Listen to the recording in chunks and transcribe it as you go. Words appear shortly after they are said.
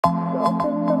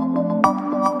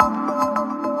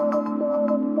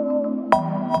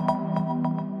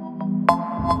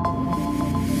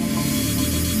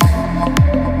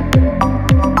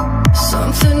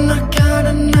Something I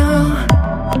gotta know.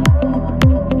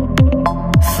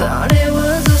 Thought it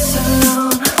was us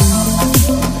alone.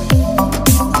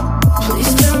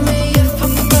 Please tell me if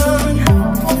I'm wrong.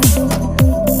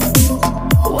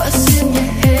 What's in your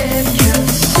head?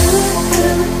 'Cause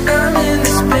I'm in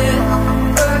this bed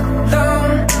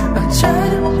alone. I try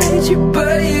to reach you,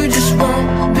 but you just won't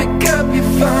pick up your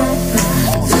phone.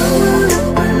 Don't wanna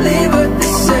believe what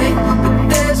they say, but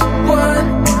there's one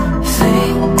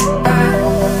thing I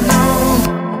know.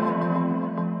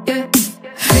 Yeah,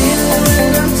 feeling when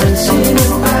I'm touching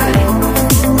your body.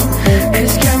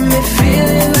 It's got me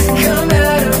feeling like I'm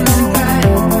out of my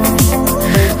body.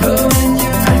 But when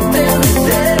you're right there with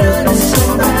that other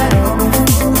somebody,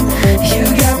 you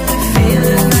got me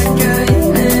feeling like I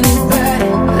ain't anybody.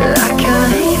 Like I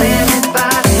ain't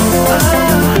anybody. Oh,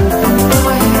 oh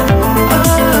yeah. Oh,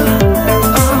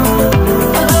 oh,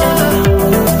 oh,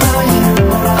 oh yeah.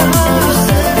 Oh,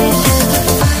 said he's just to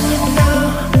find you now.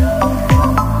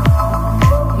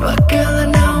 But girl, I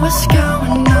know what's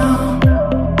going on.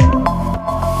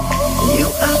 You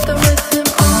out there with him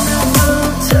on the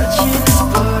phone, touching his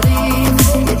body.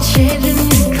 You're changing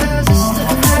your clothes just to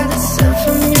hide the scent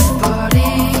from your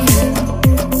body.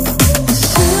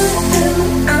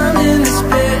 Soon I'm in this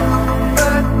bed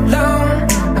alone.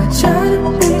 I try to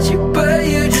reach you, but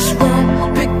you just won't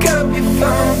pick up your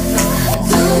phone.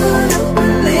 Don't wanna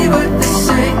believe what they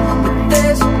say, but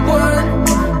there's one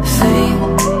thing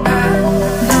I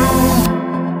know.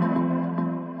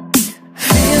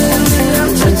 Feeling when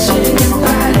I'm touching your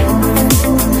body.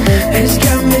 It's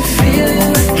got me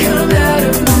feeling like I'm out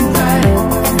of my body.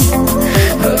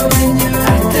 But when you're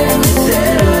out there with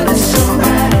that other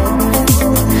somebody,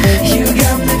 you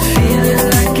got me feeling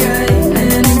like I ain't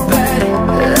anybody.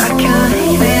 Like I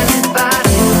ain't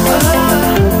anybody. Oh,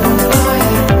 oh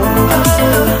yeah.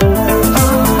 Oh,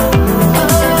 oh, oh,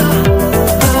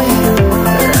 oh yeah.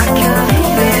 Like I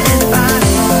ain't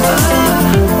anybody. Oh,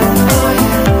 oh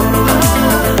yeah. Oh,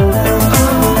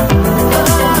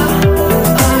 oh,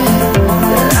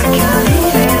 like I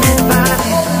ain't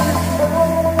anybody.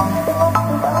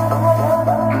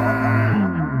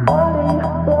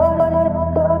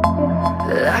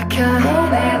 Like I